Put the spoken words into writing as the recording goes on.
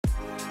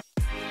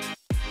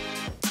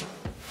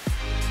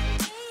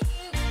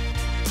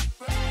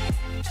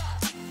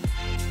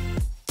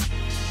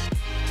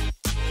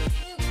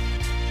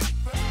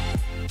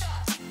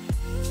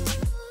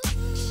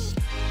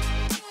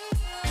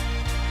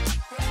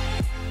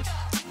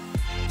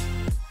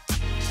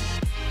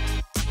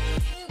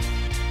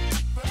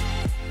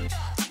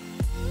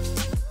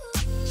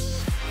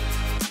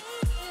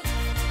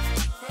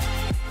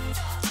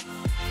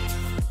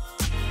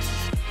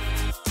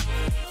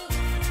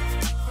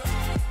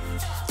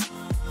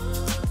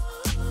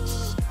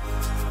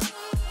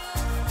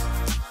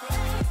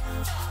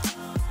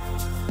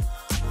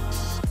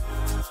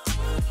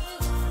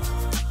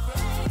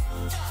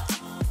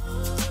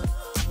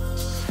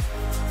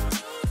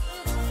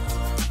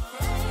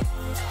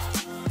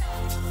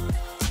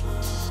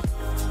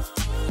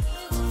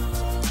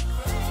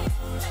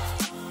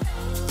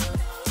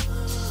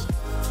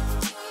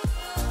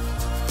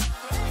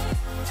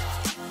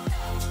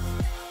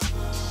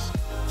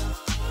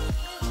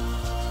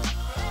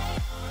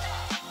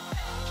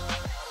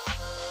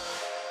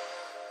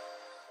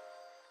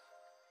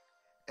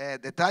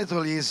The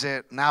title is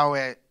now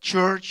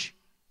Church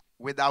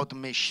Without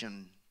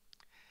Mission.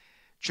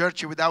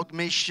 Church Without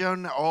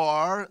Mission,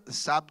 or the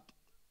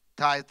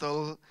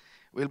subtitle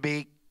will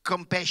be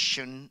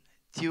Compassion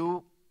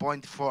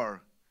 2.4,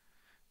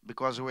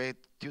 because we're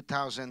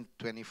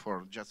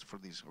 2024, just for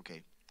this,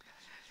 okay.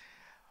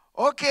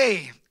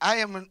 Okay, I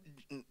am a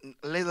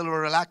little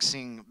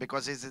relaxing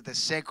because it's the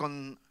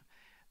second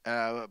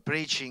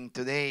preaching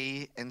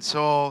today, and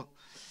so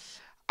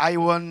I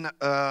want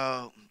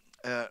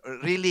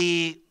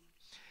really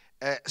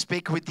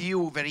speak with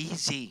you very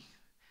easy,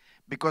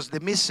 because the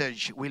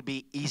message will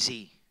be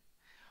easy.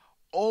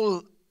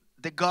 All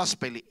the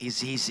gospel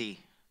is easy.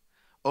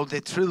 All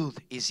the truth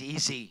is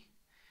easy.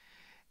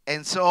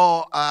 And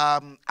so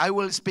I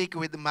will speak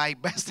with my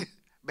best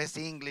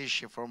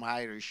English from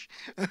Irish,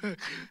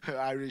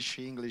 Irish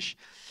English,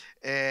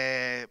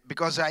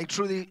 because I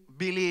truly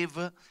believe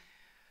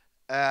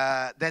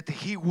that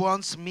he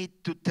wants me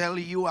to tell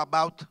you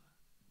about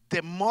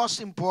the most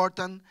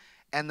important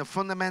and the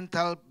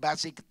fundamental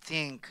basic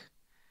thing,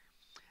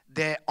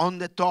 the on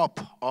the top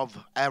of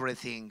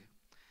everything,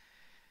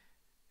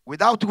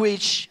 without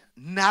which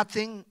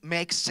nothing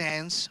makes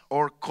sense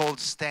or could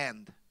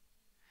stand.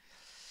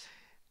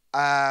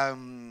 I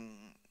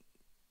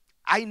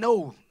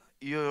know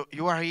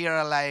you are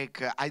here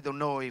like, I don't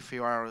know if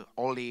you are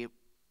only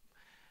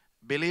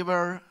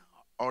believer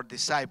or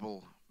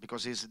disciple,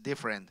 because it's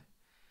different.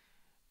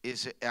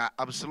 It's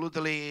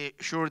absolutely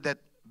sure that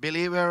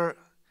believer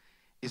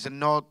is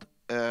not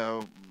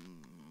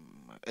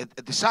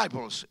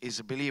disciples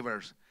is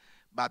believers,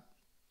 but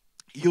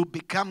you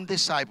become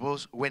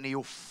disciples when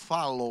you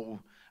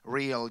follow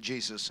real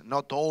Jesus,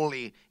 not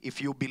only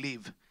if you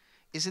believe.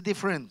 It's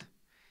different.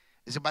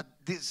 But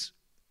this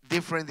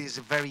difference is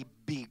very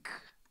big.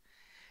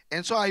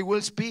 And so I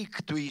will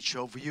speak to each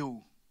of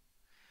you,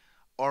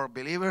 or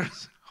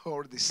believers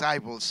or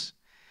disciples,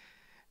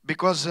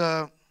 because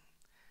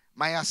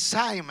my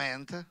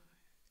assignment,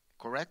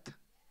 correct?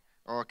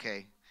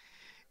 Okay,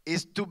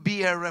 is to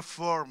be a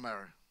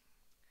reformer.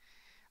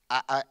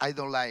 I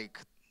don't like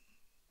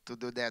to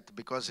do that,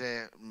 because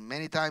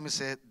many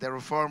times the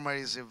reformer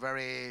is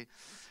very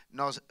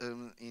not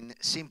in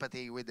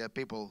sympathy with the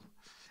people.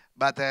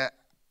 But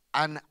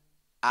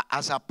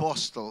as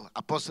apostle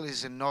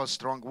is no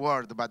strong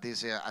word, but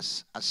is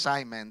as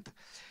assignment,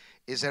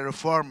 is a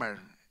reformer,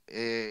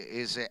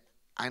 is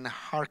an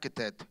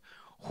architect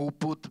who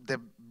put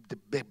the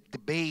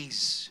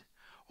base,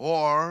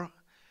 or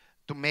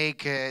to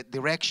make a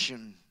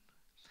direction.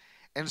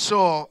 And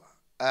so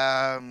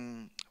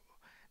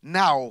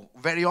now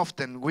very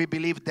often we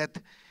believe that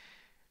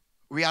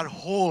we are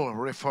whole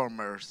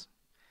reformers,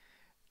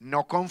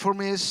 no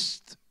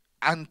conformist,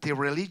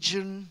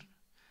 anti-religion.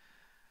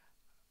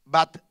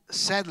 But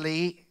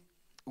sadly,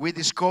 we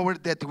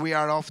discovered that we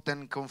are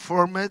often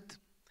conformed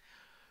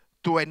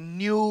to a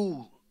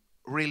new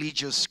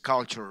religious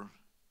culture.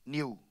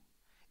 New.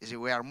 Is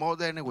we are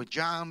modern, we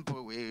jump,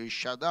 we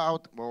shout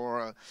out,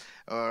 or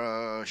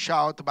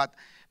shout, but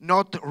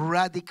not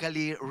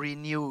radically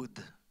renewed,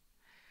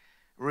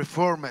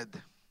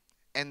 reformed.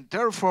 And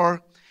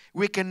therefore,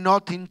 we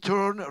cannot in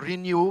turn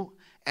renew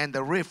and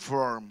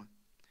reform.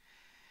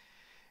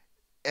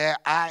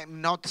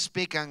 I'm not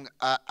speaking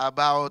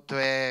about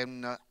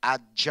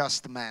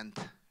adjustment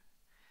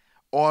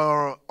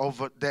or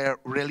of the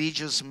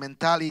religious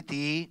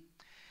mentality,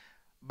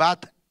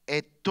 but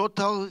a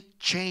total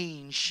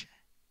change,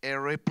 a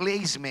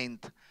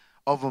replacement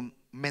of a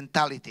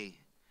mentality.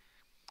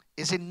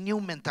 It's a new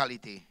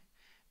mentality.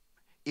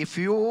 If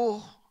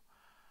you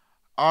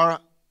are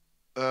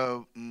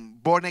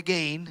born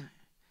again,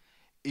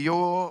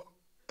 you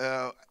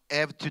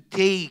have to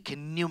take a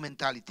new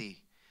mentality.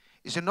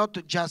 It's not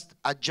just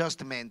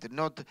adjustment,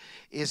 not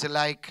is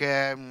like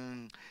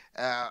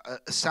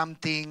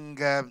something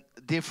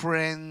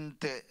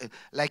different,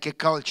 like a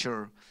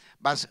culture,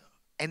 but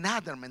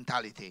another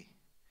mentality.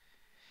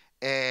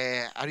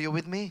 Are you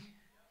with me?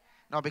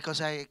 No,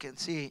 because I can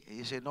see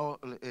you say no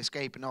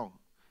escape. No,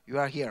 you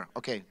are here.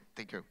 Okay,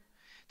 thank you.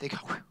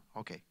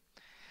 Okay.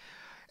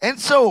 And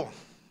so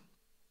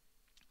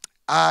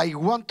I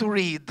want to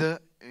read.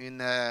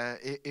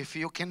 If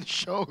you can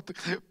show,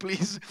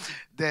 please,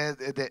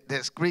 the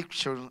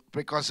scripture,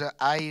 because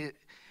I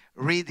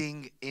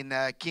reading in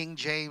King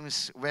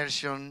James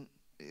version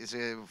is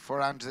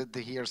 400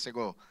 years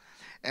ago,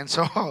 and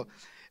so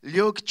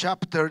Luke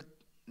chapter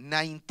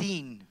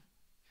 19,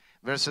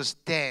 verses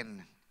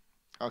 10.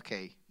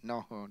 Okay,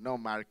 no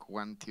Mark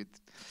 1, 2.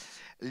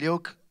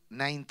 Luke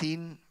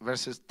 19,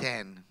 verses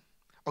 10.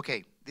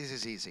 Okay, this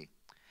is easy.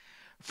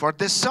 For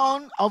the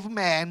Son of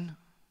Man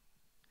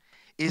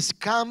is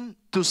come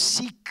to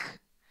seek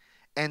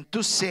and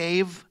to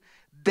save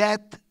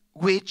that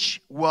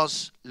which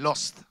was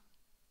lost.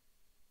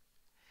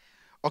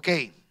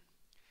 Okay.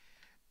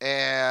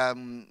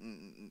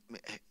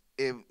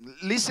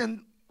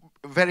 Listen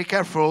very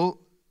careful.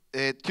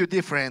 Two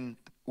different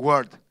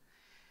words.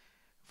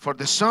 For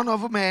the Son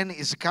of Man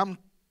is come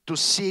to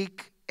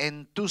seek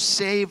and to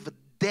save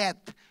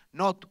that,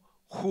 not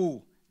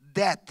who,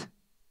 that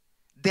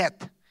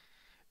that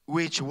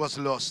which was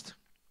lost.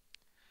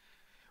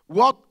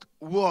 What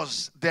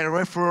was the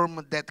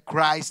reform that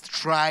Christ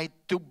tried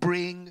to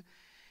bring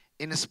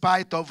in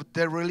spite of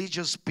the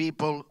religious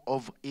people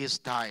of his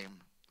time?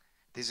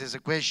 This is a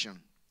question.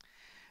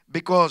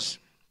 Because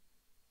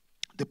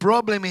the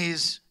problem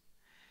is,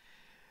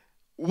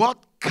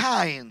 what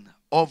kind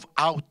of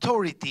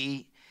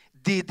authority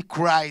did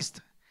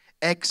Christ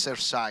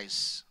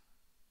exercise?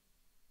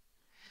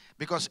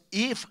 Because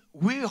if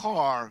we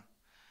are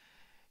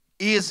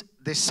his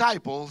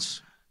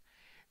disciples,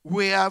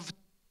 we have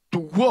to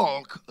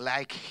walk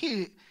like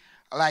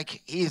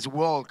his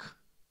walk.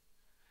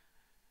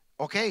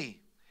 Okay?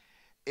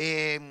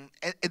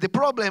 The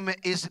problem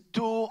is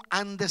to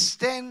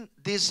understand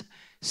this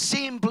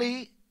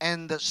simply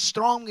and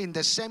strong in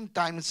the same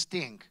time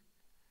thing.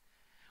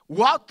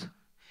 What?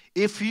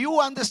 If you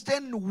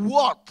understand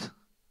what,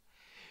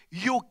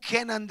 you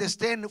can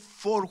understand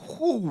for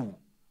who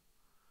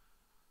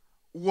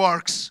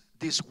works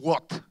this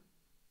what.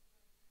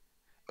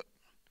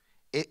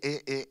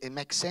 It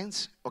makes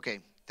sense? Okay,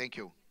 thank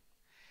you.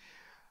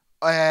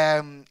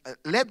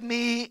 Let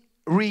me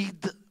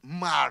read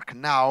Mark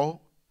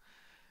now,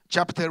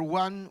 chapter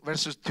 1,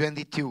 verses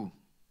 22.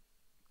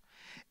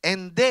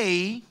 And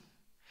they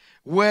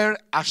were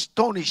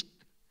astonished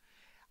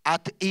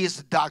at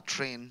his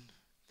doctrine,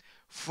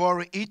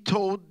 for he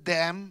taught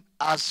them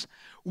as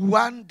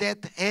one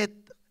that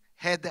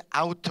had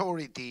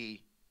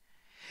authority,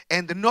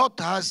 and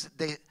not as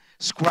the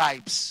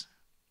scribes.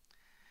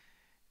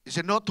 He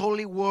said, not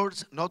only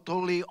words, not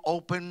only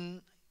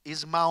open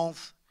his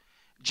mouth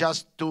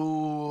just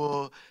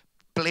to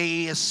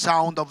play a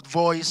sound of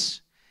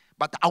voice,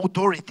 but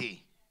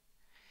authority.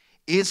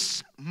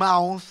 His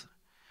mouth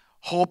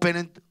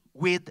opened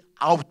with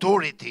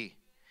authority.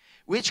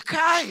 Which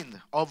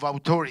kind of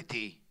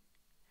authority?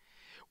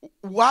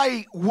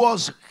 Why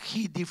was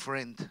he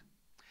different?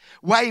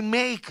 Why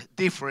make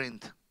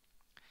different?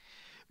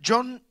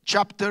 John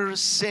chapter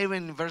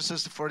 7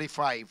 verses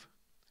 45.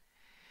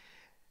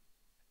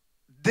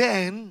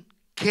 Then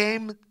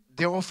came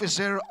the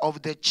officer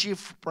of the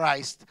chief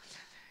priest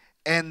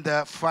and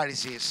the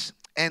Pharisees,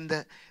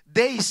 and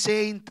they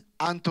said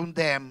unto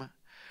them,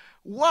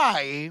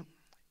 why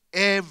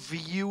have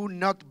you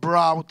not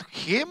brought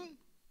him?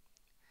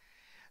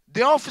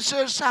 The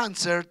officers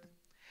answered,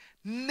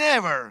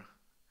 never.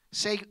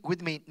 Say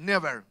with me,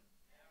 never.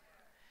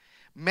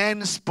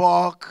 Men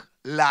spoke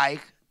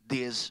like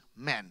this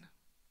man.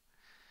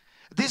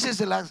 This is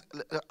the last,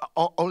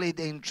 only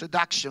the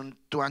introduction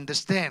to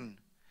understand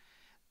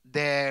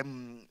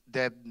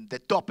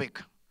the topic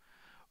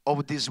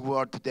of this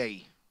word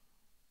today.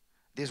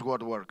 This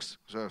word works.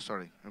 So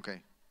sorry.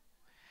 Okay.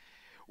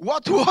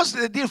 What was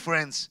the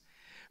difference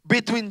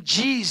between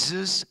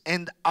Jesus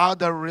and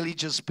other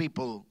religious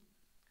people?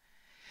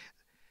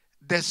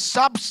 The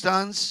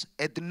substance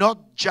and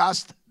not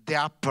just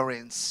the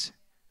appearance.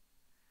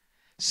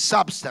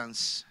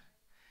 Substance.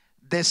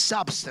 The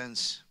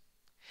substance.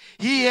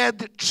 He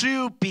had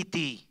true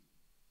pity,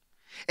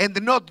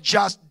 and not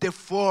just the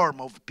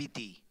form of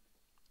pity.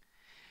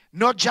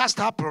 Not just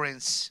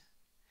appearance.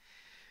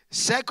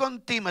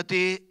 2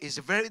 Timothy is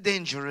very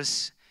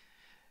dangerous.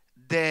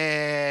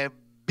 The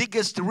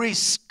biggest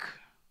risk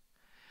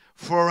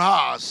for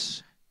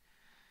us,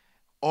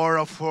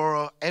 or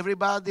for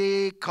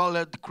everybody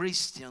called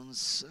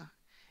Christians,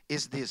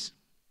 is this.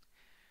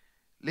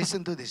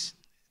 Listen to this.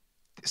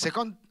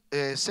 Second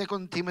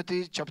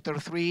Timothy chapter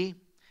 3,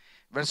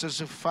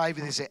 verses 5,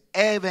 it says,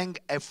 having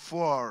a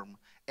form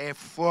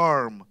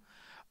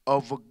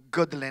of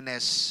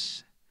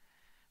godliness,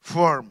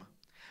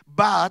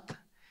 but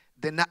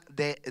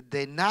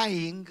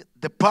denying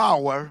the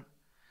power,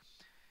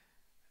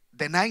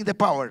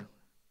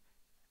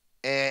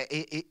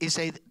 he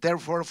said,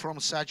 therefore from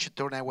such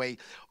turn away.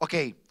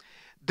 Okay,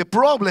 the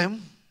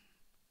problem,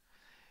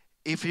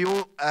 if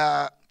you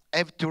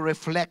have to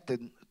reflect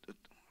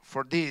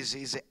for this,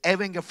 is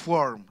having a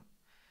form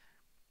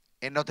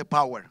and not a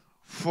power.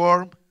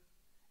 Form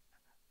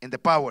and the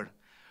power.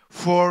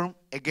 Form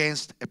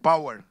against a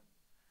power.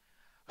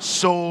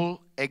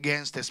 Soul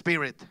against a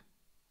spirit.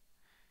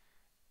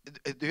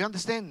 Do you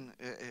understand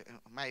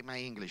my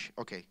English?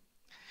 Okay.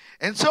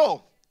 And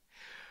so,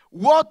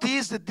 what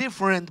is the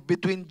difference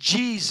between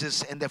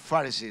Jesus and the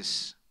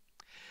Pharisees?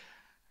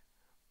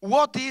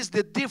 What is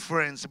the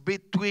difference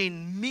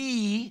between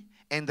me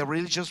and the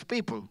religious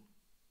people?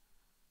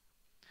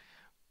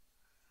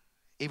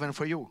 Even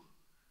for you.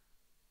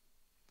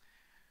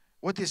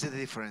 What is the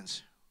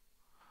difference?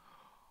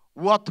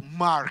 What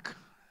mark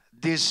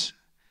this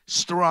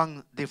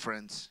strong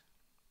difference?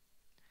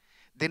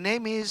 The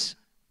name is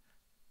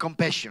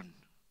compassion.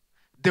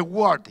 The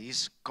word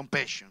is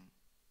compassion.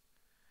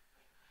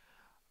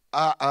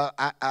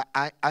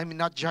 I'm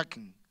not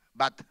joking,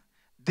 but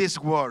this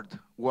word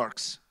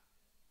works.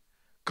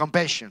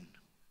 Compassion.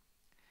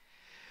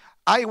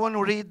 I want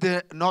to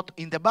read not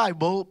in the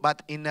Bible,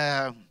 but in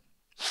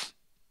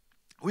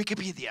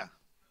Wikipedia.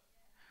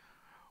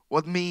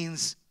 What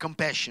means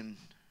compassion?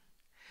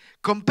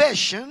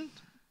 Compassion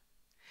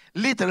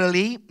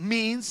literally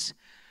means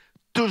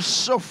to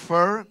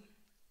suffer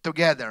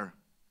together.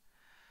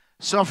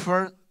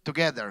 Suffer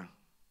together.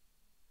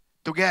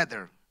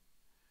 Together.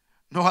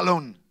 No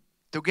alone.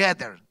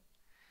 Together.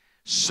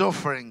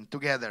 Suffering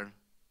together.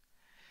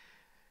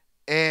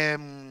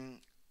 Among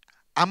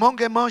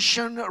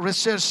emotion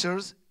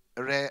researchers,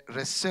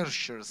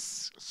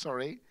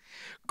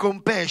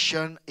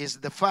 compassion is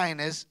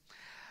defined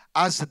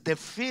as the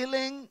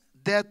feeling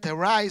that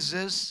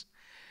arises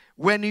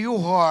when you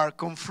are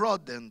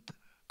confronted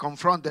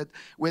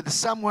with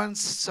someone's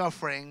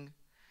suffering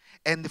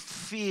and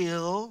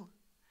feel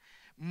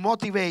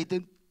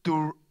motivated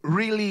to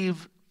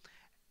relieve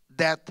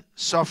that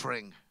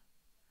suffering.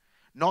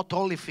 Not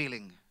only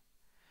feeling,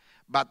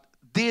 but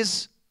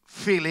this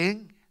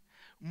feeling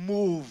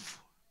move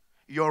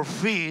your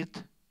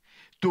feet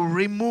to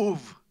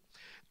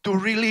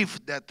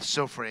relieve that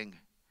suffering.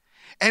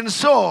 And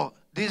so,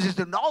 this is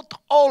not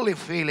only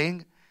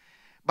feeling,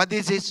 but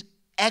this is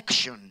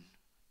action.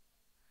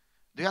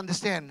 Do you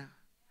understand?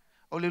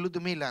 Only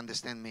Ludmila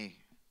understand me.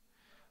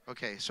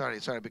 Okay, sorry,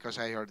 because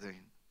I heard it.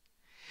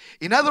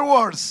 In other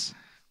words,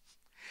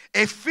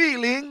 a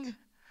feeling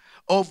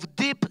of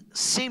deep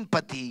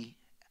sympathy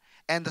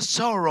and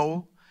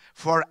sorrow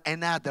for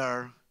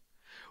another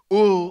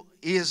who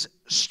is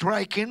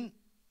stricken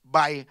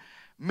by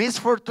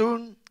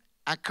misfortune,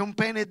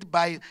 accompanied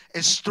by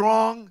a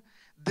strong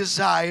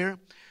desire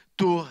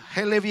to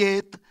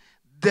alleviate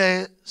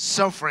the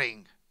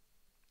suffering.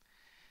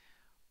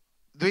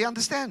 Do you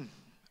understand?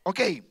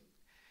 Okay.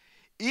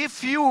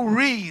 If you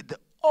read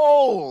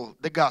all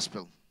the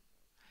gospel,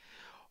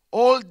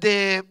 all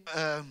the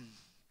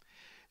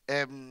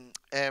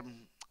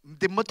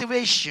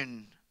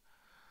motivation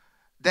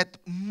that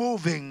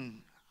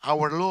moving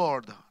our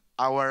Lord,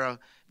 our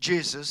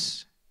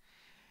Jesus,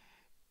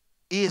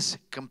 is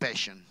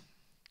compassion.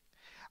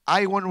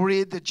 I want to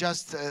read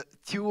just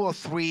 2 or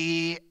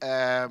 3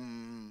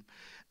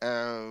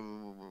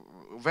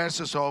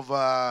 verses of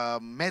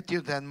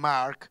Matthew and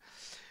Mark,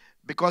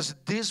 because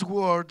this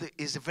word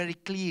is very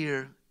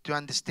clear to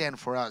understand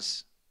for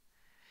us.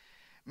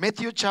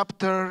 Matthew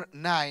chapter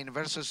 9,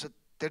 verses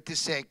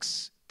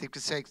 36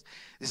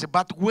 is,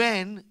 but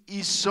when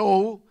he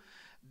saw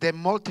the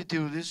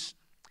multitudes,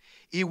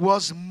 he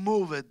was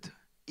moved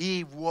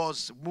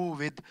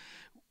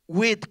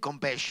with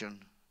compassion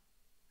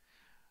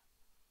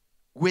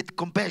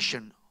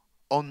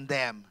on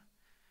them,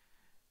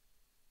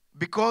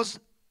 because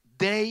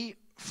they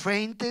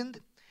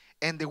fainted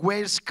and they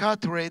were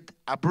scattered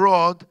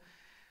abroad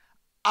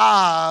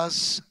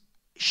as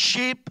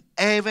sheep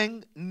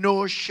having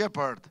no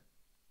shepherd.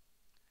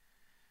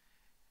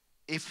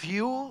 If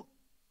you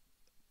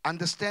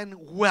understand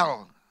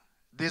well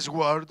this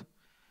word,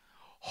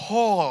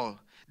 whole,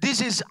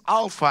 this is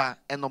Alpha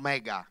and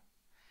Omega.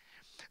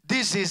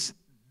 This is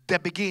the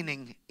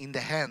beginning in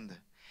the end.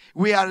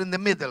 We are in the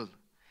middle.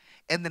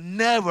 And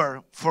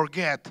never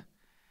forget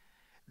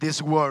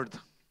this word.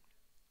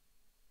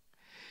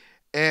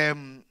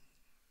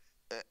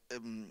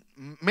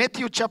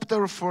 Matthew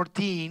chapter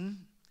 14,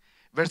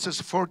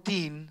 verses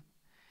 14,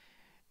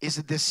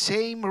 is the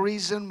same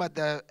reason, but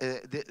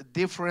the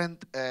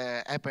different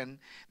happened.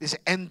 This,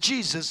 and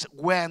Jesus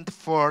went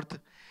forth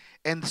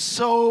and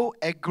saw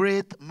a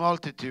great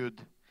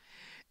multitude,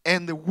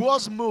 and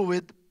was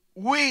moved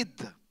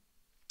with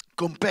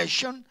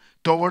compassion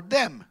toward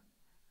them.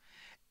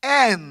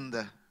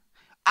 And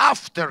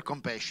after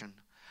compassion,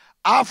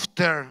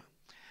 after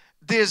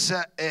this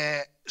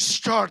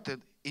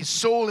started, his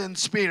soul and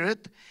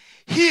spirit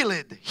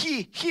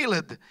he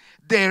healed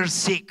their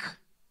sick.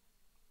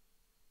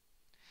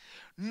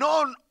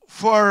 Not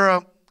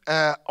for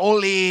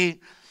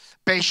only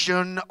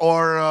passion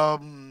or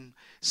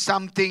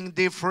something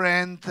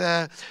different,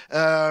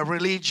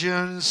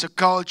 religions,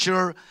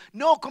 culture.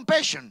 No,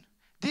 compassion.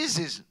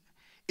 This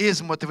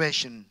is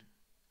motivation.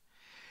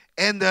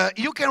 And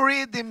you can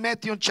read in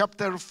Matthew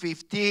chapter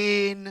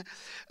 15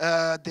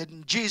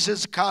 that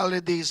Jesus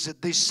called these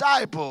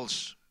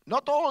disciples,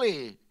 not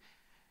only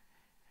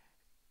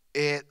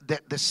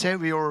the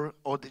Savior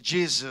or the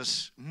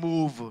Jesus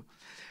move,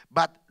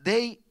 but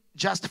they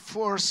just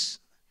force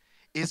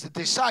his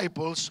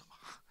disciples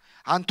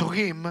unto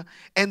him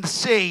and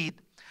said,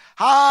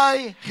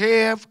 I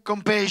have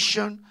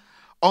compassion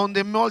on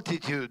the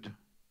multitude.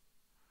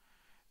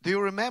 Do you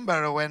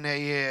remember when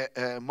he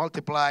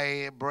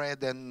multiply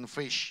bread and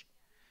fish?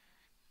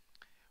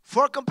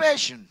 For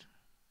compassion.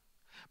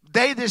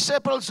 They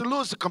disciples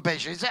lose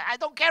compassion. He said, I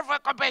don't care for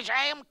compassion.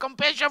 I am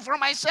compassion for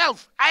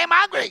myself. I am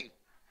hungry.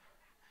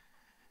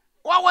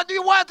 Well, what do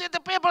you want? The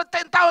people,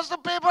 10,000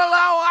 people,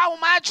 how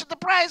much the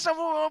price of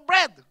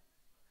bread?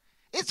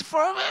 It's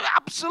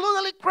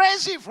absolutely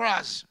crazy for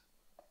us.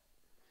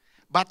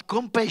 But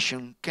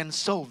compassion can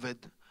solve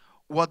it.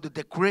 What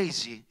the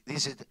crazy,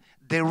 this is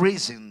the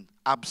reason,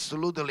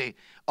 absolutely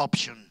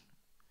option.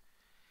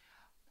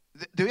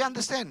 Do you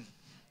understand?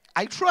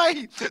 I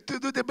try to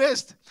do the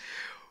best.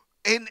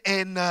 In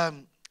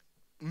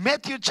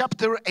Matthew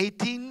chapter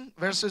 18,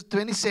 verses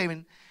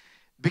 27,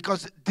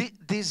 because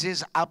this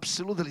is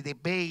absolutely the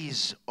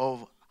base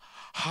of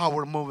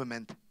our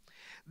movement.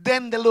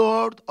 Then the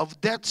Lord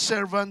of that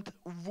servant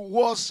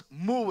was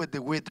moved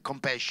with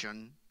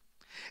compassion,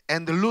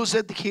 and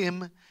loosed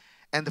him,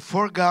 and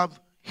forgave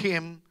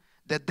him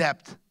the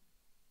debt.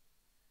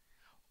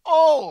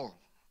 All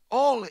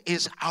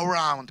is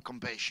around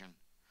compassion.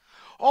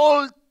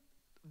 All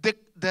the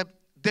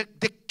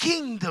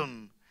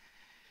kingdom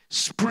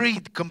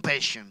spread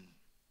compassion.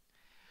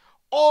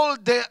 All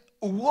the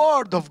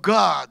word of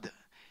God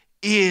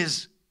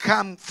is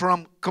come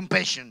from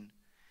compassion.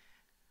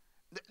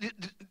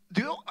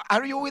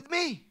 Are you with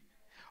me?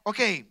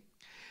 Okay.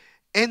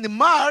 And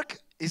Mark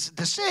is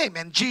the same.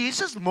 And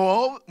Jesus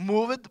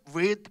moved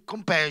with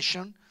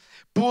compassion,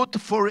 put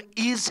for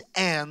his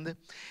hand,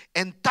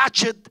 and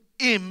touched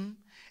him,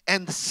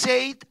 and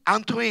said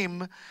unto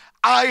him,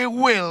 I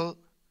will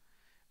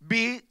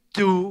be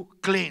too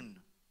clean.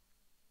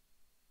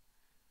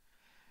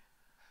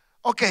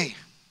 Okay.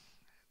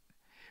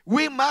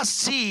 We must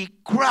see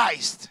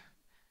Christ.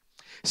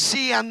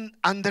 See and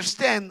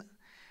understand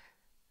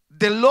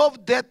the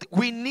love that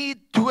we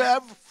need to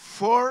have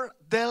for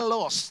the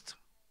lost.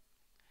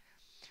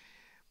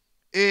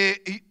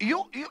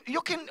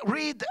 You can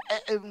read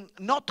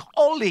not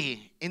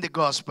only in the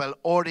Gospel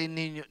or in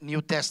the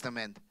New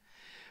Testament,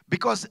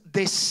 because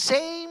the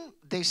same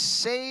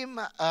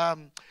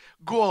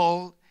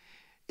goal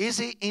is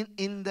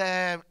in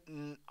the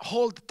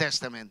Old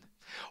Testament.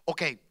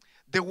 Okay,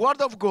 the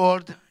Word of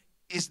God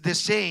is the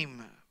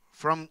same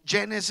from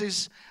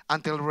Genesis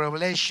until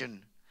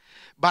Revelation,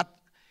 but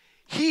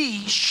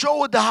He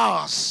showed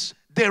us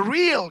the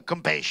real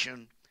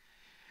compassion.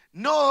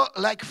 Not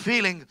like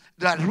feeling,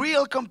 that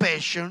real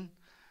compassion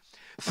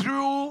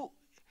through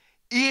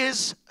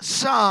his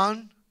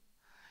Son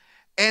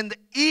and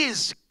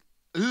his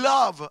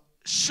love,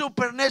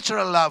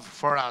 supernatural love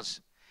for us.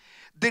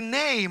 The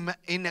name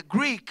in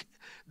Greek,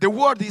 the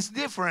word is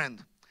different.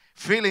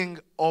 Feeling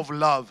of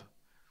love.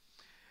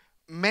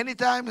 Many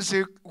times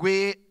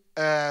we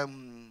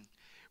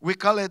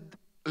call it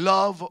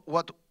love.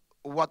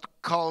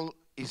 What call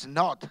is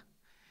not.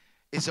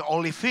 It's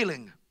only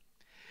feeling.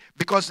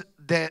 Because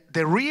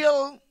the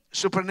real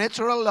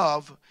supernatural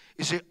love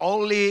is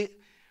only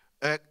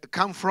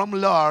come from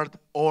Lord,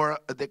 or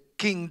the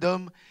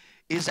kingdom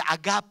is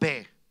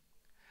agape.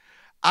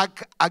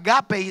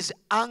 Agape is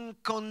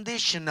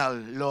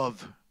unconditional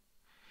love.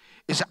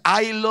 It's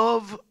I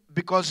love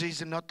because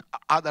it's not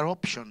other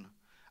option.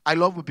 I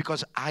love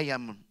because I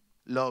am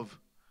love.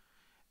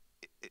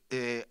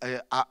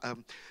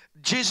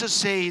 Jesus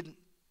said,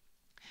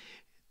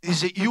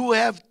 you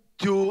have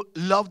to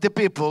love the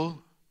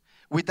people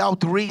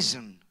without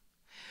reason.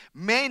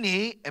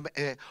 Many,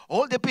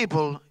 all the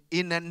people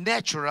in a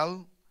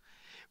natural,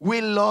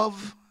 we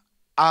love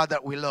other,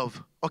 we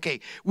love. Okay,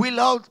 we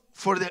love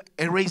for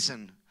a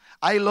reason.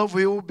 I love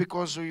you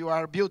because you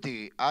are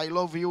beauty. I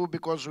love you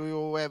because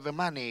you have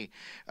money.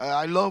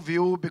 I love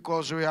you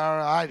because you are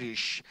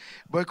Irish.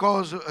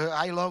 Because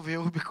I love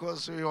you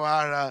because you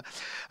are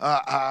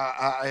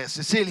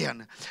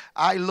Sicilian.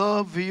 I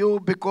love you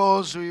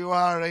because you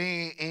are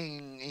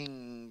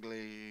English.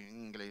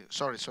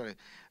 Sorry.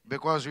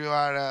 Because you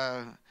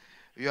are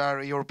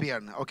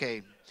European.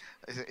 Okay,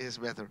 it's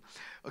better.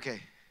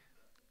 Okay.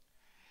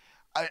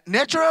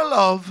 Natural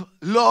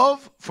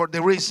love for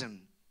the reason.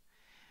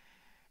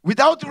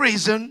 Without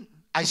reason,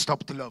 I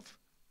stop to love.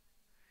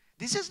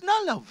 This is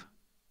not love.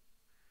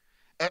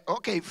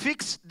 Okay,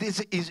 fix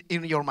this is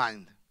in your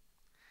mind.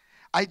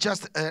 I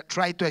just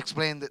try to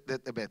explain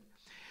that a bit.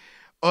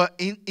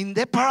 In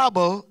the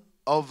parable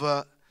of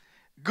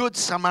Good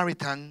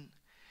Samaritan,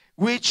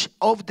 which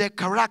of the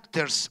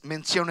characters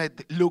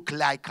mentioned look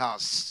like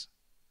us?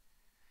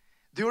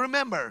 Do you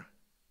remember?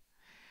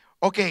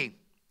 Okay.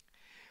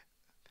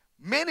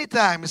 Many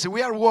times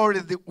we are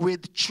worried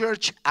with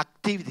church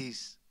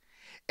activities,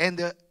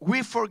 and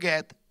we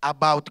forget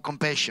about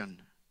compassion.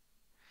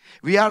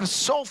 We are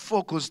so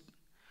focused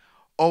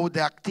on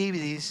the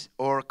activities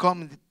or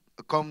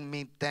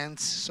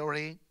commitments,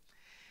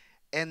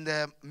 and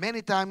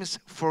many times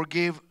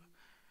forgive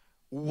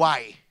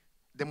why.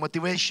 The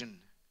motivation.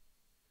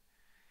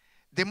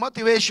 The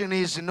motivation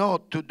is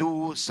not to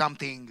do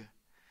something,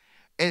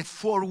 and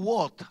for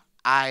what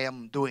I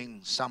am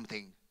doing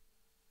something.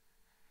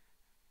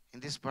 In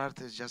this part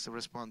is just a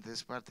response.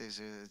 This part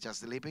is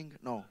just living?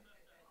 No.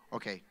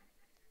 Okay.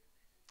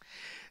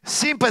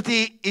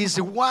 Sympathy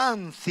is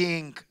one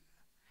thing,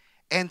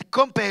 and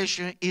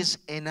compassion is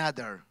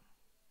another.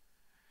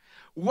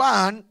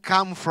 One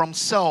comes from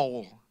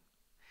soul.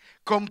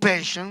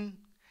 Compassion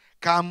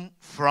comes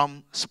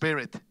from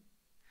spirit.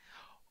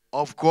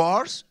 Of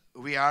course,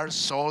 we are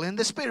soul and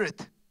the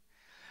spirit.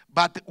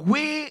 But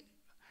we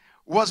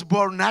was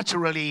born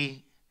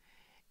naturally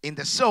in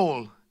the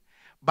soul.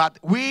 But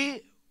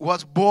we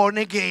was born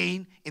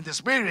again in the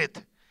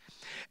spirit.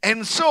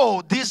 And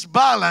so this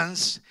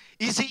balance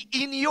is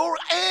in your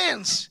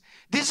hands.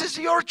 This is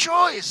your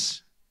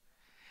choice.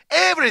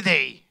 Every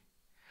day.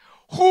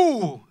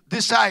 Who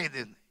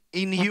decided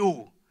in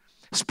you?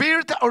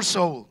 Spirit or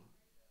soul?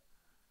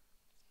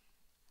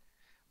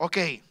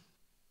 Okay,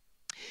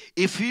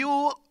 if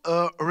you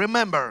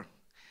remember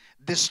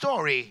the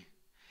story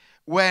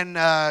when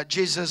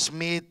Jesus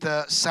meet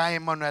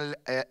Simon a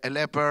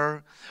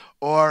leper,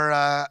 or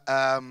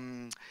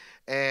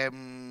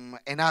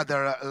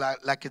another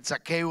like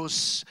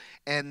Zacchaeus,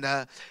 and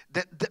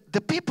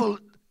the people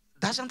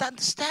doesn't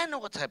understand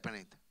what's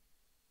happening,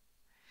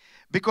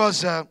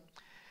 because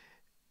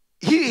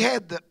he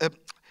had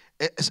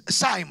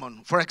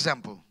Simon, for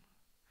example.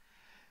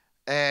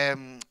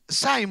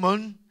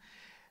 Simon,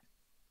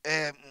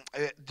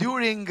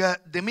 during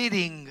the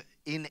meeting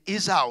in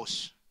his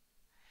house,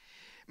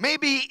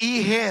 maybe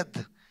he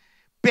had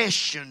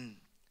passion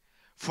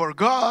for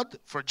God,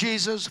 for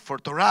Jesus, for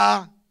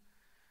Torah,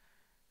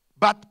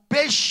 but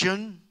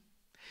passion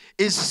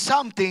is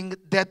something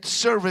that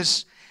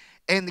serves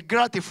and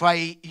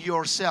gratify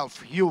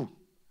yourself, you.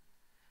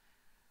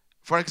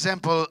 For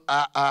example,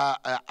 I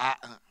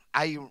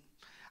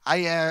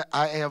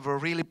have a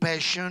really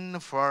passion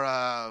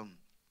for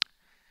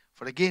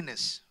the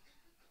Guinness.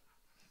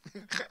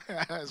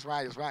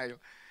 Smile, smile.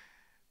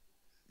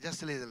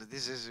 Just a little.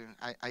 This is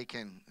I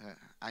can.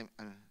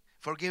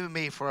 Forgive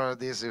me for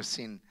this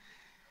sin.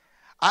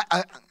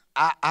 I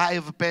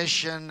have a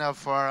passion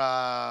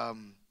for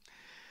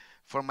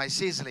my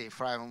Sicily,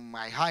 from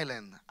my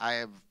Highland. I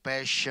have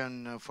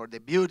passion for the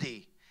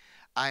beauty.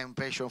 I am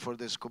passion for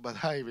the scuba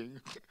diving.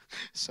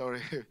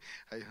 Sorry.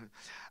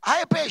 I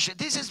have passion.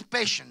 This is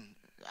passion.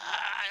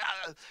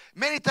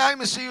 Many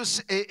times you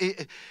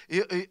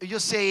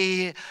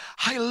say,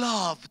 I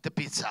love the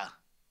pizza.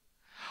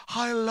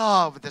 I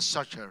love the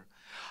soccer.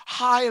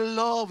 I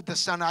love the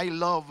sun. I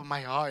love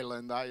my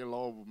island. I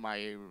love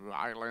my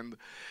island.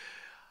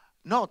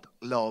 Not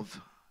love.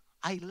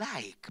 I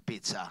like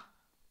pizza.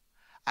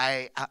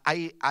 I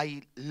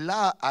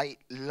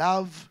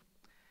love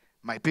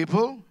my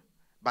people,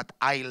 but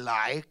I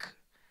like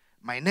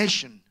my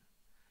nation.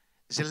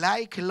 The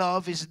like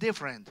love is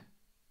different.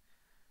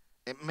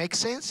 It makes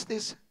sense,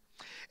 this?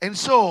 And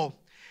so,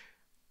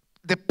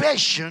 the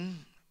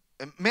passion,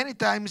 many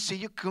times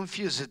you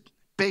confuse it,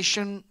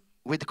 passion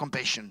with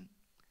compassion.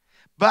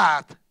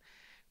 But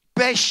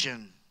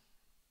passion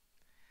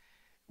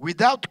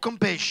without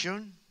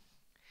compassion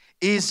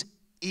is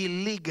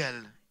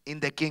illegal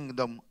in the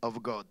kingdom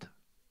of God.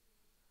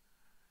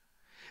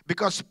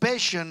 Because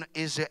passion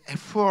is a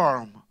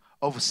form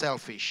of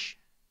selfish.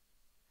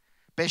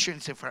 Passion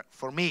is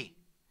for me,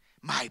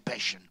 my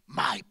passion,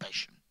 my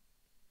passion.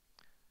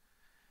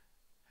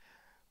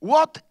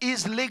 What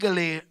is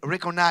legally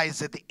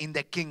recognized in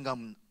the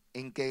kingdom,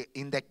 in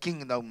the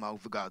kingdom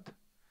of God?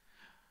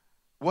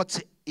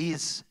 What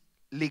is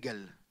legal?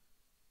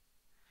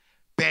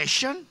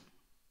 Passion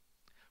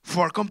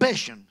for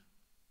compassion.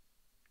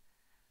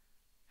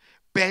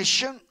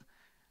 Passion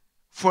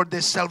for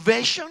the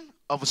salvation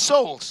of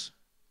souls.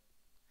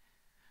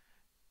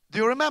 Do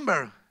you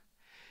remember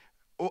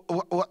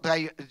what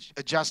I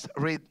just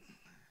read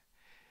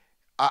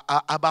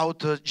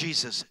about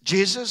Jesus?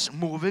 Jesus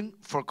moving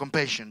for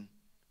compassion,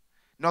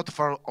 not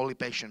for only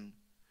passion.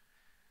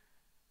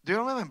 Do you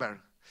remember?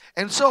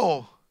 And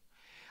so,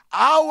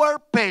 our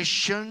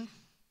passion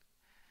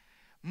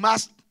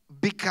must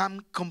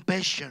become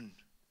compassion.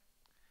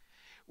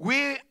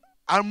 We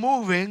are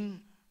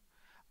moving,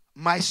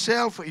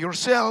 myself,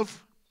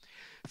 yourself,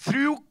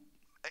 through.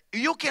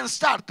 You can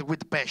start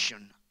with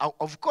passion,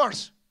 of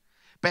course.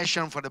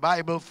 Passion for the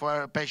Bible,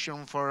 for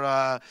passion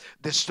for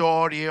the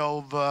story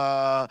of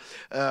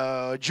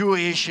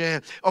Jewish.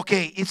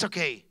 Okay, it's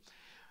okay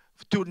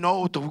to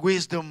know the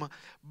wisdom.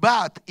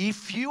 But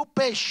if your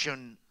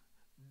passion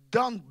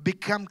don't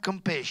become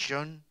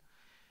compassion,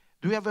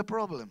 do you have a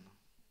problem?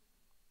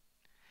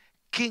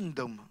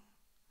 Kingdom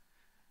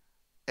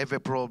have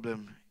a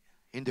problem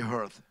in the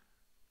earth.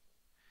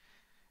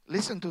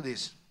 Listen to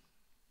this.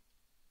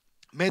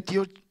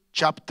 Matthew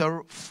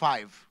chapter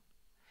 5.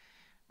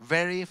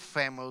 Very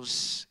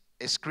famous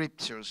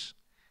scriptures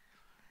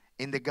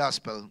in the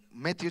gospel.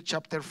 Matthew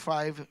chapter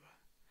 5,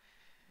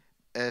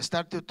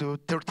 started to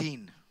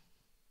 13.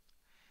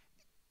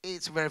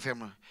 It's very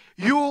famous.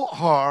 You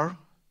are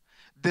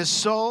the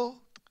salt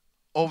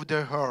of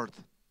the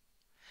earth.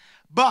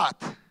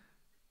 But,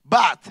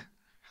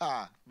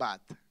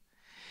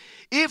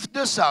 if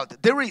the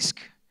salt, the risk,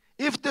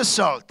 if the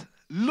salt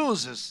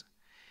loses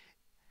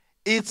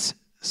its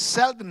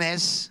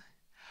saltiness,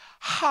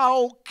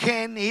 how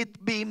can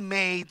it be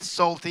made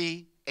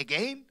salty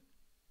again?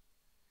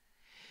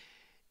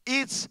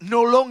 It's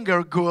no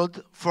longer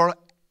good for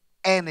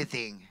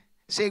anything.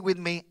 Say with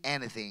me,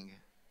 anything.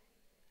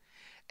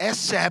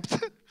 Except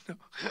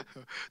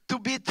to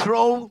be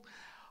thrown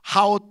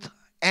out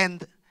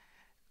and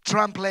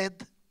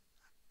trampled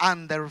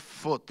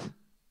underfoot.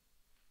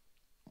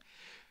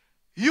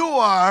 You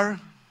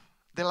are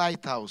the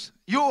lighthouse.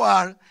 You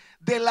are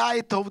the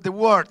light of the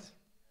world.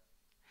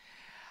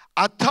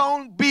 A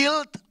town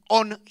built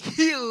on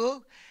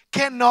hill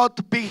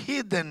cannot be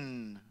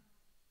hidden.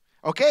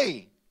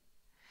 Okay?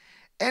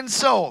 And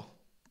so,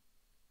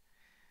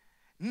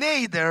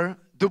 neither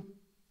do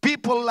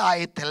people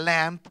light a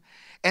lamp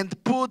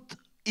and put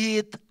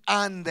it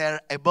under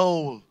a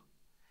bowl.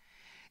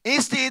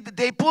 Instead,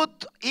 they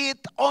put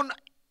it on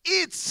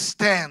its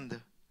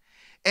stand,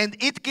 and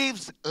it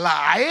gives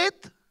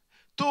light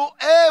to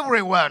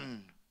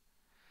everyone.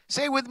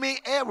 Say with me,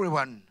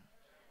 everyone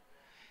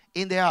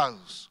in the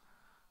house,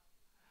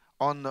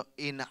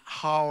 in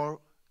our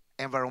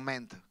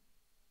environment.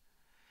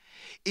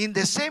 In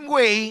the same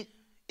way,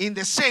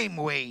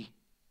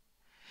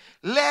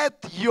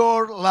 let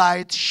your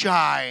light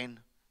shine.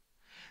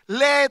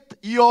 Let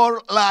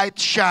your light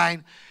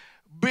shine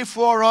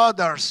before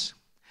others,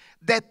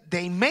 that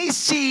they may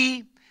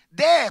see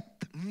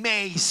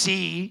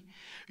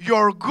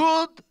your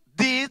good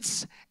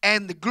deeds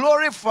and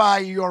glorify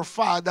your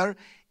Father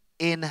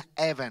in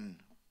heaven.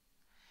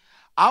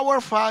 Our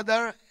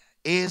Father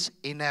is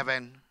in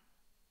heaven.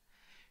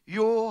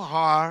 You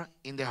are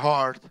in the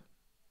heart.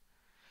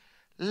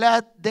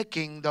 Let the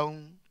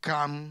kingdom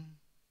come.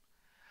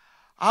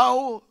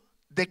 How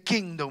the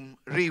kingdom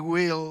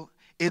reveal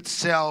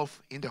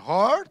itself in the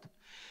heart?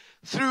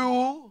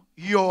 Through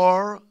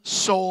your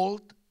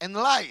salt and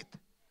light.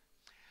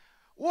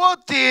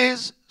 What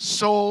is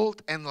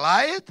salt and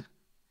light?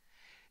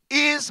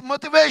 Is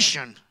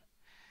motivation,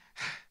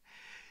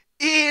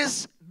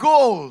 is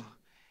goal,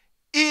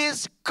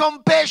 is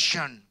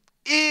compassion,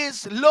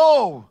 is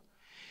love.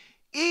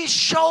 He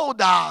showed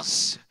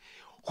us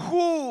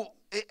who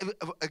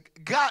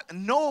God.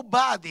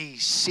 Nobody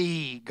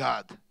see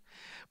God,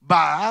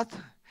 but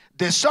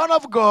the Son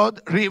of God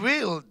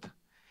revealed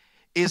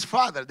his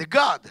Father, the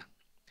God.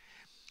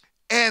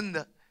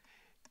 And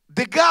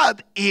the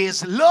God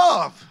is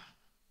love.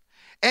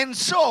 And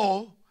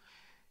so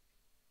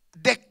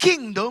the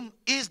kingdom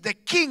is the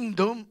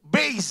kingdom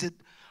based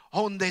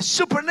on the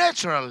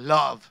supernatural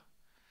love.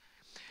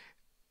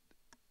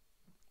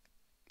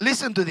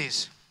 Listen to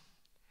this.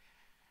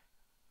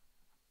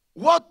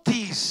 What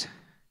is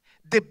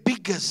the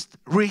biggest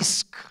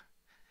risk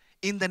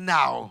in the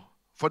now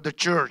for the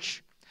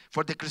church,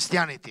 for the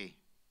Christianity?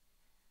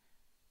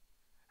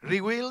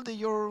 Revealed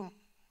your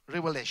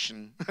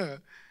revelation.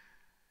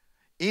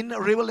 In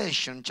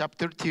Revelation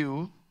chapter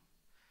 2,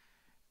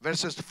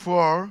 verses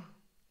 4,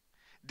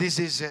 this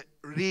is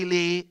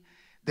really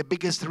the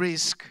biggest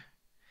risk,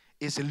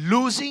 is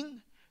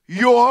losing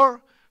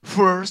your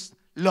first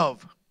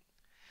love.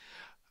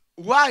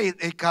 Why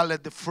they call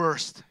it the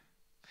first?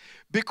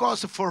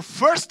 Because for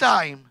first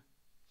time,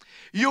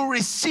 you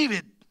receive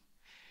it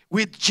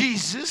with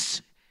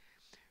Jesus,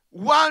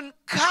 one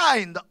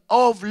kind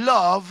of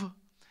love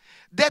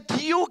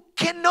that you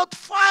cannot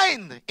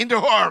find in the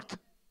heart.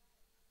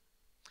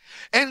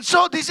 And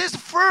so this is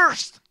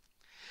first.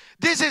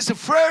 This is the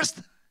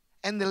first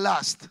and the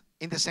last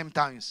in the same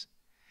times.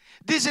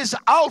 This is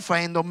Alpha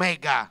and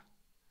Omega.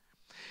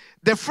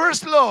 The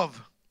first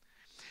love.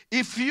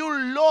 If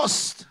you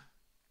lost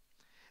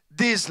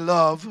this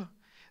love,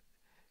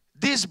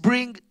 this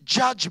brings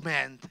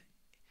judgment.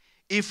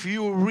 If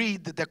you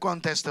read the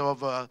context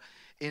of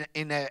in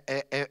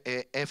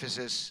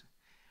Ephesus,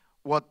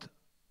 what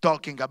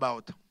talking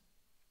about.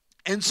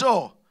 And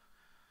so,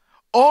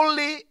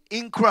 only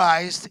in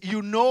Christ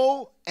you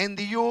know and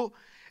you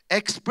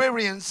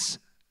experience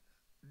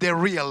the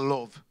real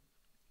love.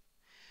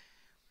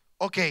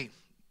 Okay,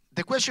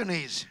 the question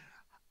is,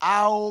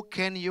 how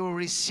can you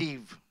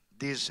receive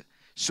this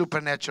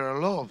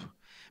supernatural love?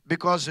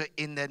 Because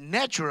in the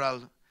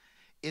natural,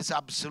 it's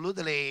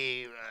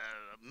absolutely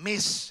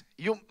miss.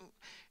 You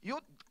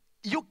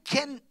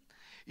can't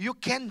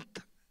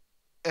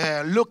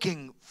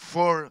looking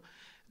for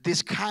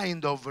this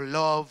kind of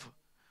love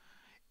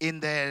in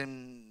the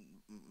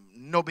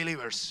no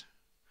believers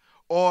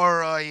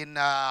or in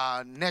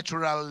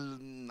natural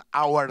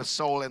our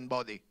soul and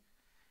body.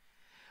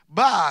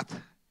 But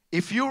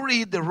if you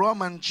read the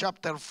Romans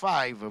chapter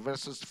 5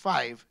 verses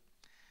 5,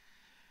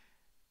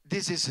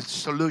 this is a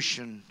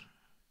solution.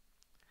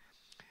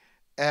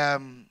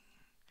 And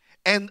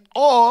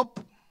hope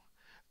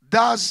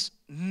does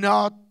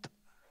not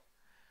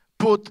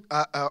put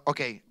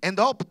and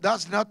hope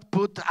does not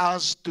put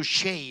us to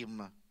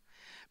shame,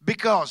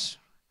 because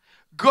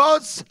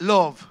God's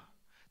love,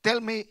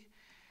 tell me,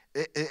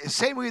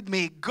 say with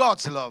me,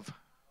 God's love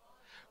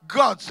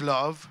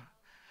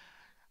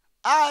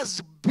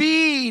has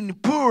been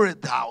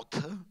poured out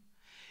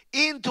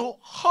into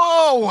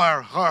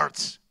our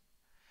hearts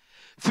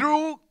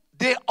through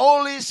the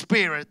Holy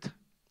Spirit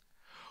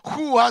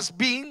who has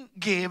been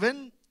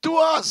given to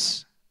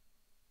us.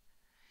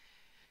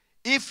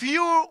 If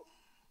you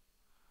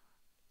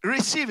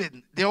receive it,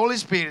 the Holy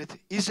Spirit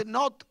is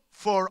not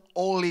for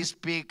only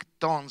speak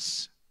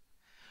tongues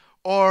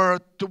or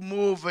to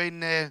move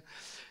in a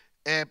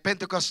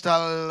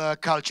Pentecostal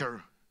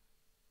culture.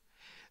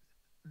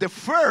 The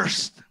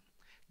first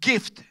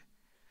gift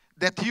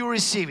that you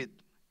receive it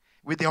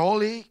with the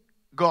Holy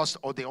Ghost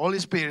or the Holy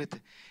Spirit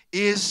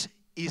is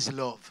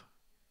love.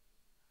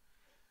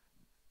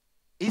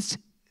 It's,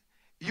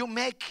 you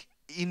make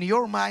in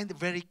your mind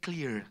very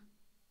clear.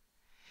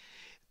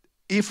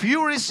 If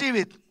you receive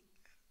it,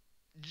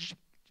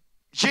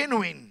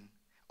 genuine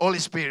Holy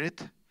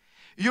Spirit,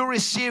 you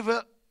receive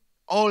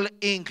all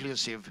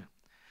inclusive.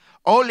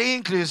 All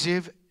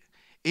inclusive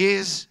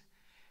is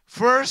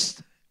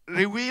first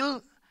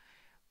reveal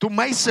to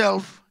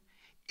myself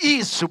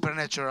is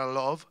supernatural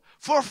love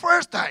for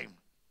first time.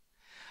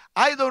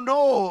 I don't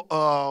know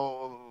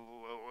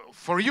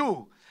for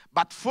you,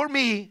 but for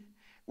me,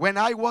 when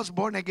I was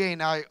born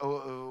again, I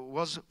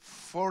was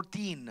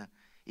 14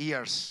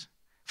 years.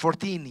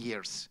 14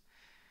 years.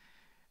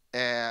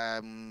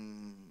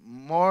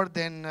 More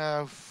than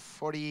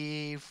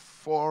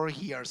 44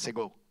 years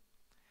ago.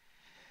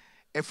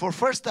 And for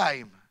first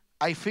time,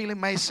 I feel in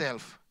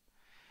myself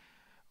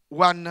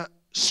one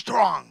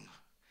strong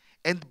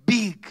and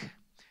big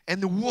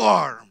and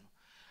warm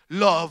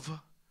love.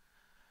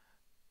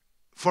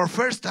 For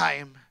first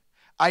time,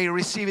 I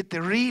received it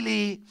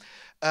really,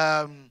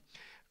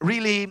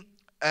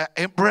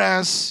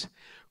 embrace,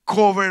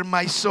 cover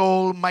my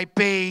soul, my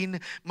pain,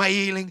 my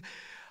healing.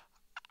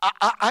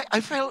 I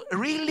felt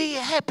really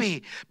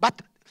happy,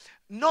 but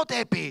not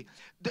happy.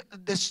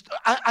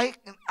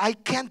 I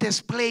can't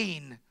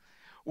explain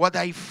what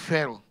I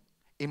felt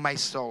in my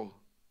soul.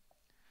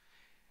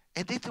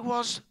 And it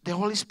was the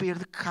Holy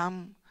Spirit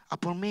come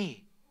upon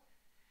me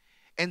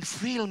and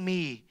fill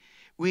me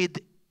with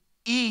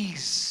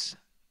His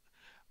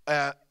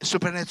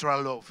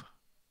supernatural love.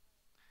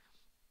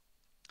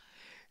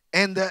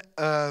 And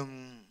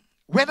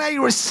when I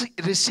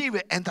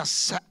receive and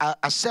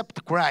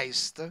accept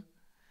Christ,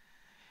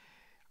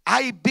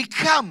 I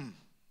become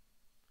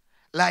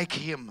like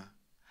Him.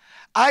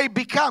 I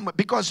become,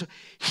 because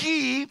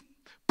He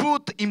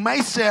put in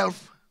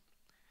myself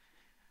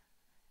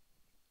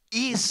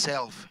His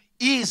self,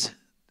 His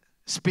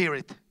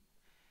Spirit.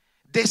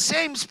 The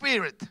same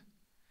Spirit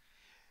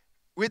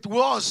which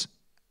was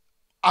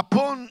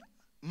upon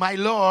my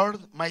Lord,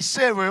 my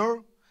Savior,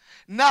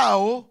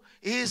 now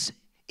is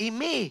in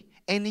me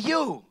and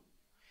you,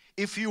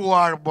 if you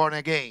are born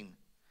again.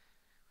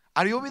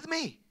 Are you with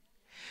me?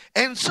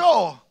 And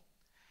so,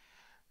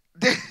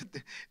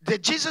 the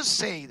Jesus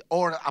said,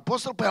 or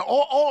Apostle Paul,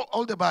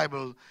 all the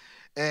Bible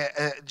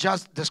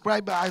just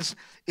describe as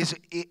is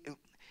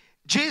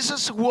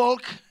Jesus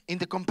walked in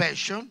the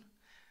compassion.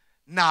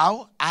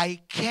 Now I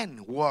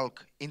can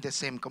walk in the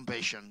same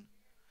compassion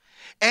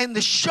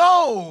and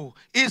show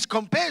His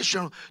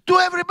compassion to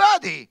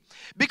everybody,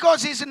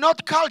 because it's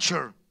not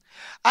culture.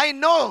 I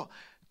know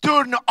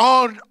turn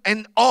on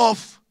and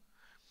off.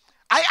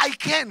 I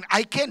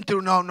can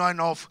turn on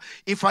and off.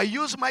 If I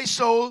use my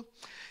soul,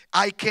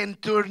 I can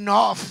turn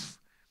off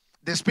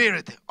the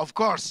Spirit, of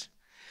course.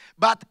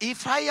 But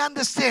if I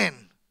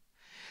understand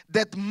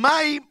that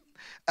my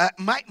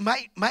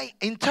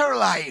entire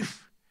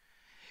life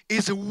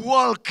is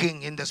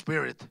walking in the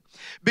Spirit,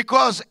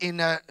 because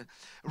in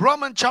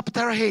Romans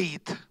chapter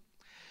 8,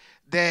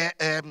 the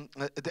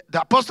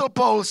Apostle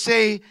Paul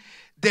say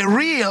the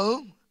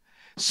real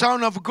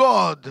Son of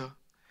God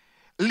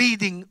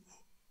leading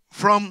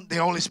from the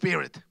Holy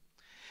Spirit.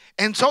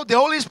 And so the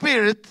Holy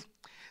Spirit,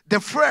 the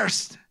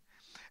first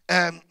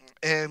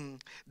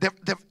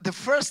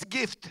first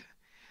gift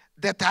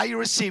that I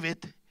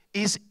received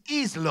is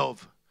His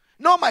love.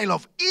 Not my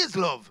love, His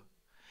love.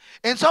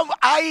 And so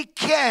I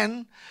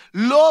can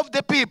love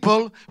the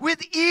people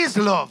with His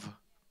love.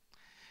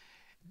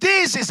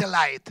 This is a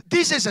light.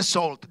 This is a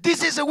salt.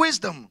 This is a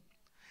wisdom.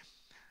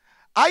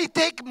 I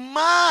take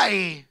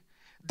my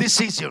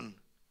decision.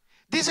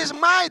 This is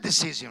my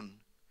decision.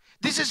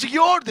 This is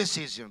your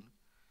decision.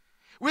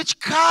 Which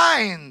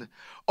kind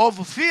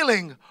of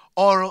feeling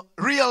or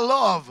real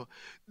love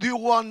do you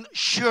want to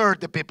share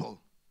the people?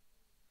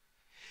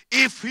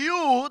 If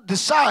you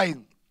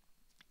decide,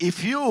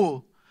 if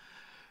you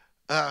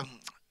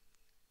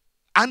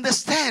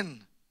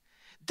understand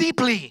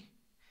deeply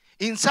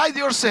inside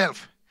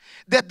yourself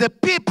that the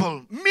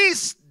people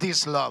miss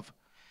this love.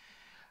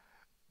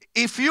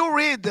 If you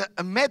read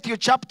Matthew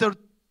chapter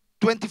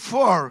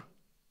 24,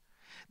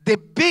 the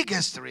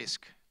biggest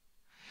risk,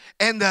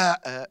 and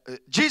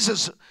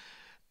Jesus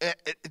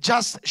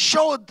just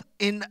showed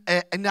in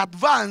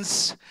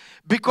advance,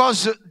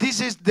 because this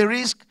is the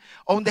risk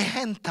on the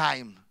end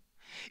time.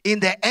 In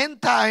the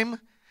end time,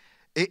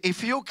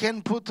 if you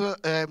can put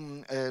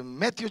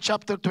Matthew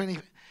chapter 20,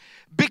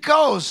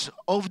 because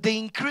of the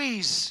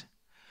increase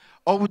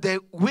of the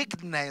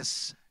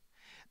wickedness,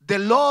 the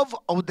love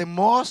of the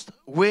most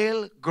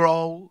will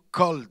grow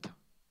cold.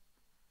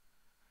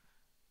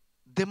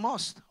 The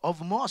most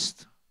of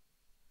most.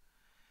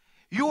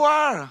 You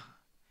are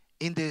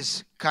in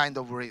this kind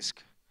of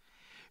risk.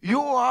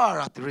 You are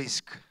at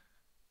risk.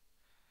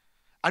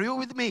 Are you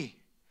with me?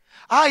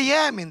 I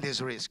am in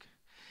this risk.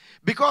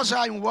 Because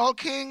I'm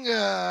walking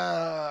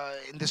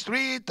in the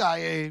street,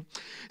 I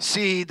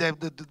see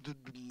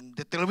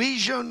the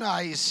television,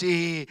 I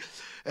see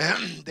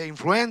the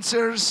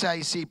influencers,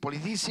 I see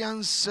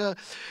politicians.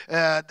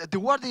 The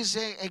world is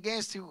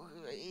against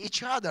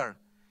each other.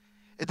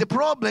 The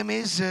problem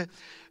is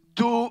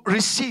to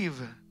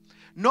receive,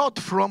 not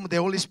from the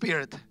Holy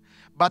Spirit,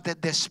 but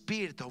the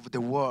spirit of the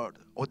word,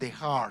 or the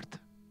heart.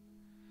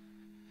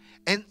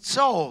 And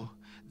so,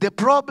 the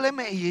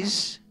problem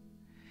is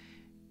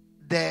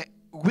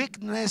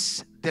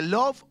weakness, the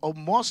love of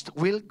most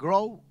will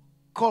grow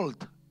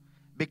cold,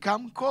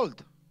 become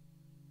cold.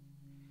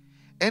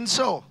 And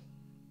so,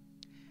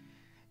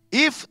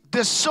 if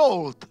the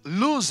salt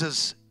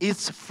loses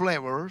its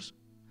flavors,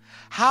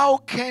 how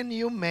can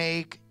you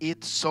make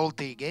it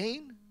salty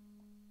again?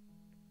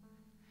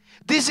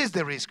 This is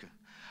the risk.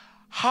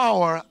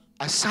 Our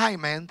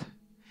assignment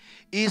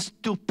is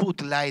to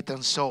put light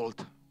and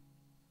salt.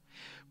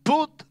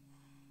 Put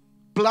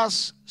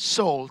plus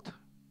salt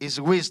is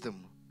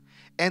wisdom.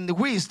 And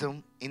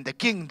wisdom in the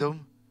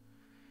kingdom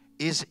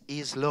is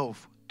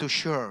love. To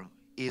share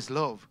is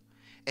love.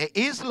 And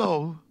his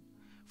love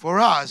for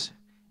us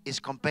is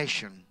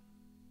compassion.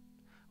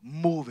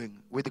 Moving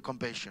with the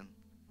compassion.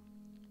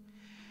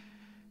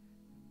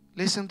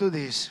 Listen to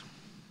this.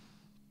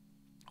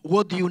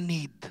 What do you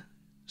need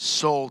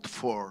salt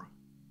for?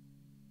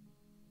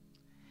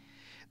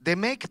 They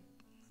make,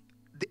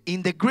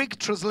 in the Greek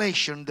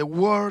translation, the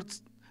word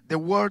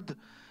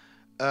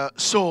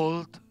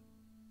salt,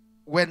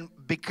 when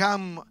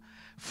become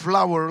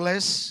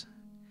flourless,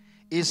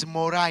 is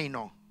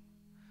moraino.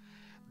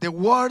 The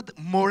word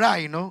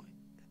moraino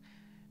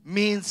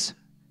means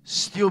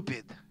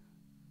stupid.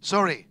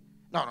 Sorry,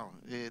 no,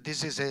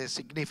 this is a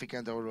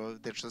significant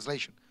of the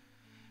translation.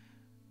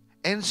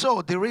 And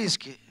so the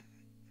risk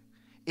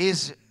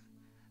is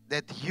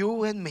that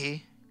you and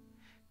me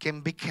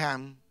can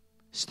become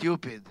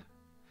stupid.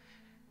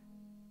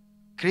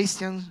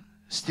 Christians,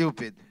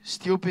 stupid.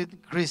 Stupid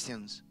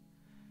Christians.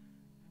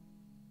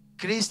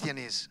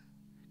 Christianism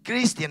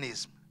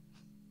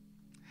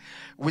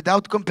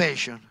without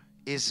compassion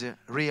is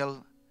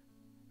real,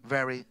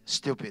 very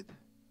stupid.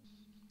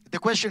 The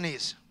question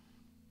is,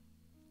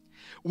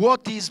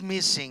 what is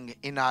missing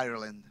in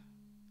Ireland,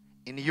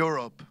 in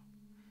Europe,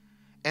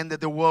 and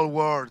the whole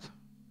world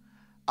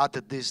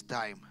at this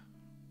time?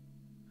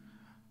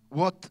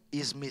 What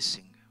is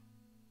missing?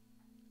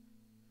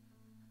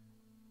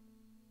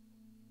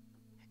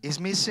 Is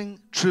missing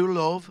true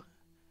love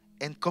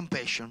and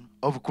compassion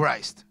of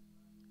Christ.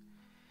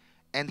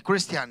 And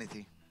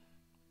Christianity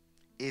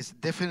is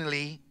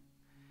definitely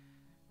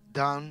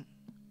done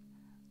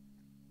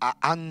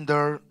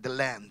under the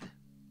land,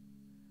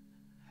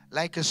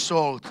 like a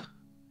salt,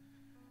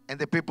 and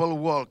the people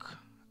walk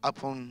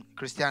upon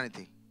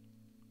Christianity.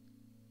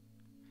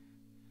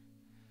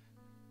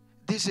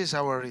 This is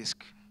our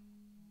risk.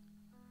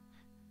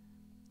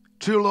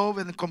 True love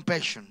and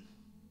compassion.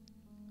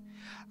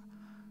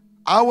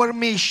 Our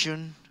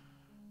mission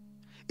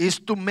is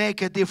to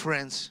make a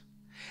difference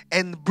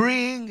and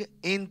bring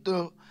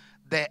into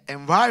the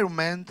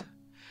environment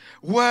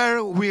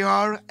where we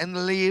are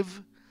and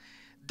live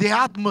the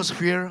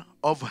atmosphere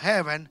of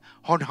heaven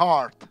on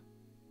earth.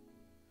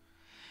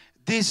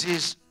 This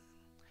is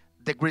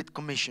the Great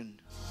Commission.